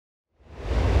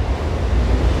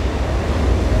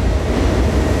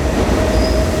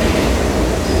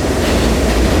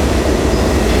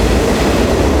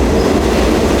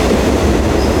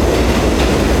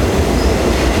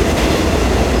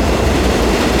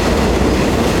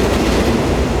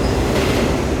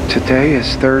Today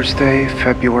is Thursday,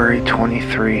 February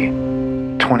 23,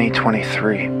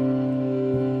 2023.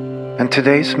 And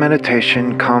today's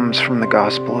meditation comes from the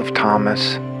Gospel of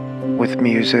Thomas with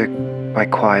music by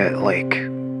Quiet Lake.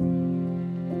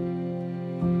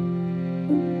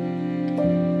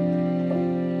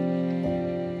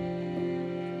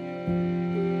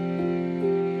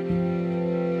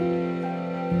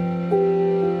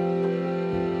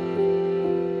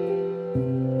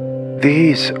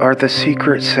 These are the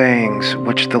secret sayings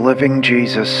which the living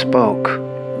Jesus spoke,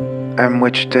 and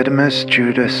which Didymus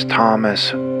Judas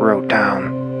Thomas wrote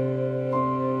down.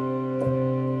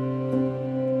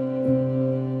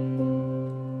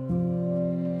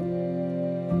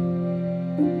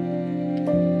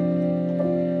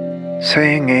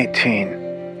 Saying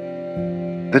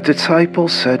 18. The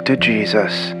disciples said to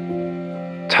Jesus,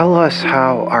 "Tell us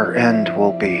how our end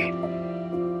will be."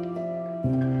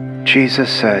 Jesus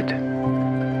said,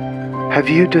 "Have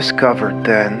you discovered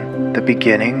then the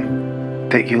beginning,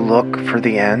 that you look for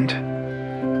the end?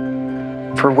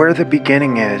 For where the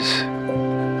beginning is,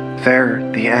 there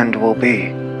the end will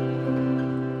be.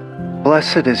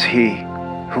 Blessed is he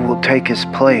who will take his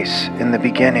place in the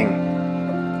beginning.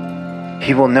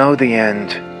 He will know the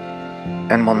end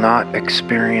and will not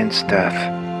experience death."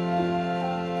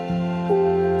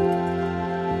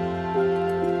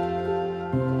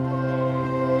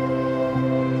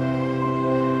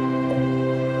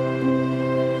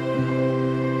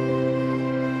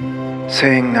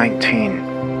 Saying 19.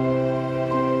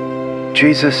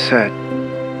 Jesus said,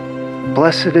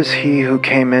 "Blessed is he who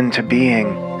came into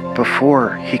being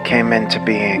before he came into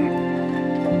being.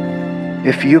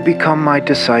 If you become my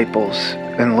disciples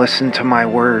and listen to my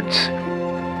words,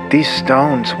 these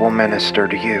stones will minister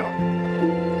to you.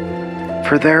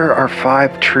 For there are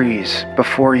 5 trees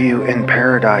before you in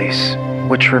paradise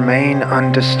which remain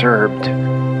undisturbed,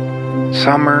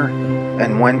 summer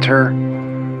and winter,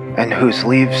 and whose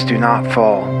leaves do not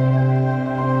fall.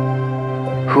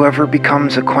 Whoever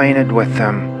becomes acquainted with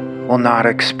them will not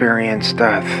experience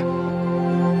death."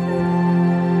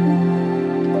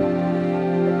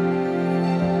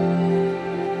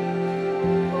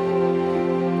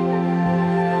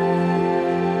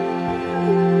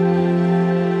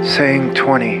 Saying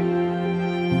 20.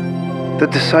 The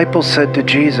disciples said to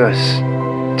Jesus,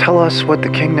 "Tell us what the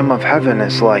kingdom of heaven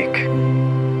is like."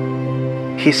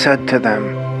 He said to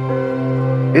them,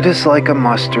 "It is like a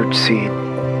mustard seed.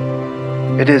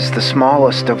 It is the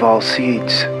smallest of all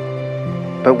seeds,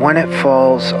 but when it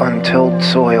falls on tilled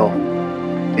soil,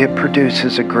 it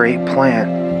produces a great plant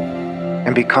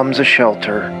and becomes a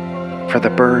shelter for the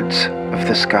birds of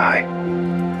the sky."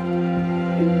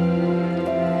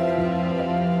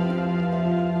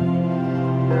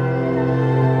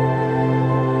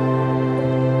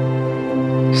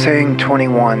 Saying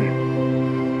 21.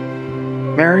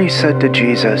 Mary said to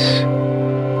Jesus,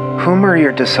 "Whom are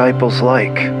your disciples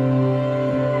like?"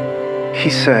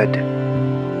 He said,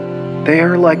 "They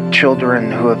are like children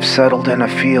who have settled in a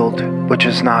field which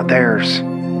is not theirs.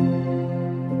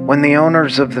 When the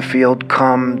owners of the field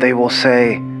come, they will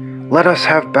say, 'Let us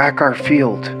have back our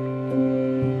field.'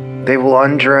 They will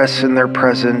undress in their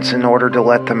presence in order to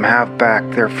let them have back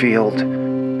their field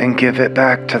and give it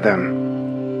back to them.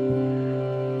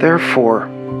 Therefore,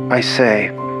 I say,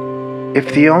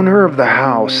 if the owner of the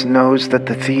house knows that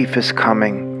the thief is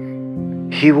coming,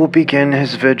 he will begin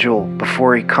his vigil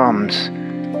before he comes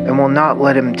and will not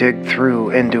let him dig through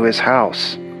into his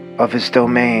house of his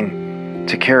domain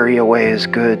to carry away his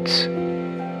goods.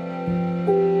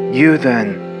 You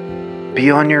then, be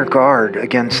on your guard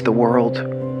against the world.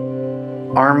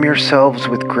 Arm yourselves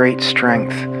with great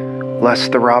strength,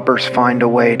 lest the robbers find a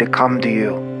way to come to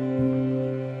you.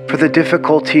 For the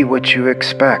difficulty which you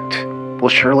expect will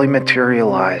surely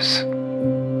materialize.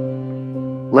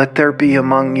 Let there be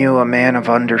among you a man of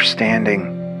understanding.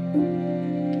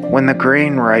 When the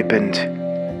grain ripened,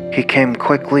 he came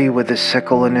quickly with his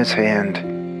sickle in his hand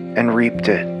and reaped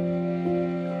it.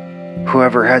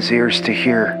 Whoever has ears to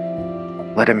hear,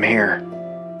 let him hear."